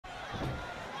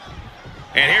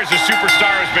And here's a superstar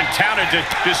who's been touted to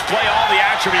display all the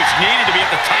attributes needed to be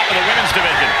at the top of the women's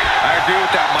division. I agree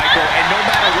with that, Michael. And no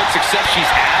matter what success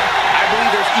she's had, I believe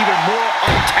there's even more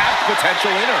untapped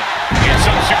potential in her. And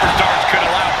some superstars could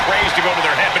allow praise to go to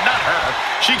their head, but not her.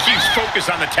 She keeps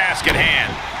focused on the task at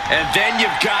hand. And then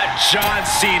you've got John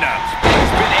Cena.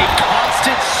 He's been a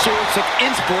constant source of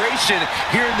inspiration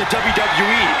here in the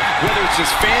WWE, whether it's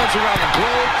his fans around the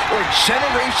globe or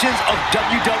generations of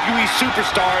WWE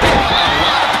superstars. A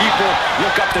lot of people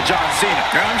look up to John Cena.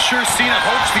 And I'm sure Cena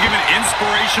hopes to give an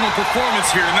inspirational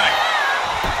performance here tonight.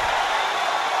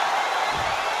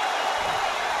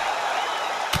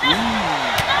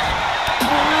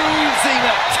 Bruising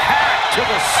attack to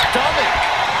the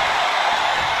stomach.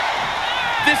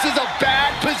 This is a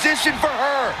bad position for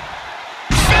her.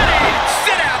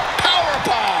 Sit-out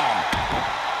powerbomb.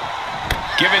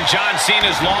 Giving John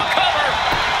Cena's long cover.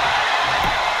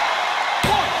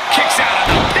 Kicks out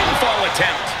on the pinfall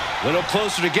attempt. A little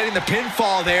closer to getting the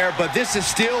pinfall there, but this is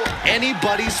still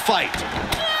anybody's fight.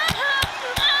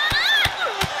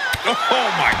 Oh,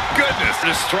 my goodness.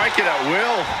 Just striking at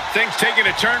will. Things taking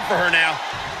a turn for her now.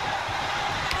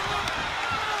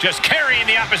 Just carrying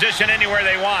the opposition anywhere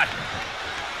they want.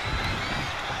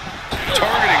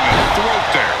 Targeting the throat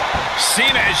there.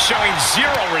 Cena is showing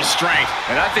zero restraint.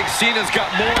 And I think Cena's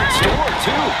got more in store,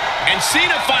 too. And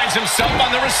Cena finds himself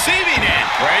on the receiving end.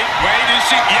 Wait, is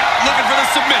she? Yeah, looking for the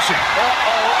submission.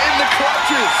 Uh-oh, in the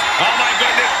clutches. Oh, my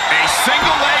goodness. A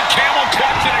single leg camel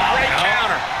clutch and a great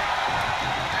counter.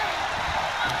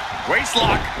 Waist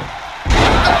lock.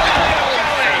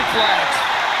 Flat.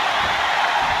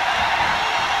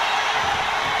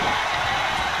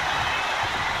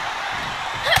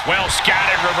 Well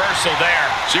scattered reversal there.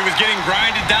 She was getting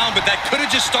grinded down, but that could have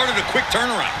just started a quick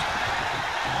turnaround.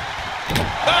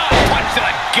 Oh, punch to the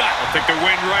gut. I'll take the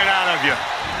wind right out of you.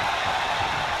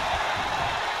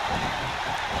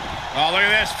 Oh, look at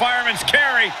this. Fireman's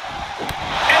carry.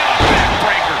 And a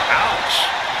backbreaker. Ouch.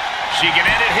 She can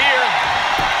end it here.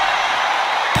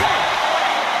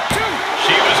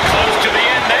 She was close to the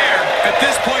end there. At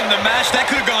this point in the match, that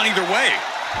could have gone either way.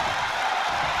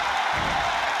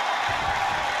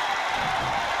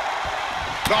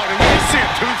 Oh, did we see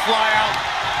a tooth fly out?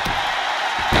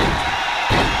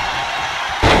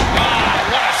 Ah,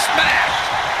 what a smash!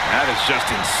 That is just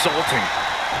insulting.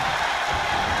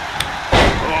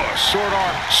 Oh, a short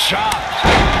arm chop.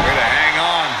 Way to hang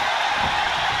on.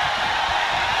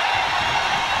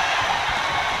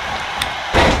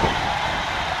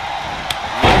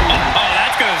 Oh,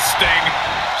 that's gonna sting.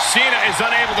 Cena is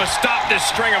unable to stop this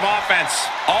string of offense.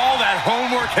 All that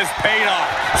homework has paid off.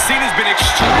 Cena's been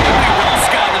extremely well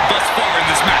scouted thus far in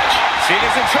this match.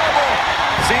 Cena's in trouble.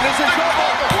 Cena's in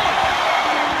trouble.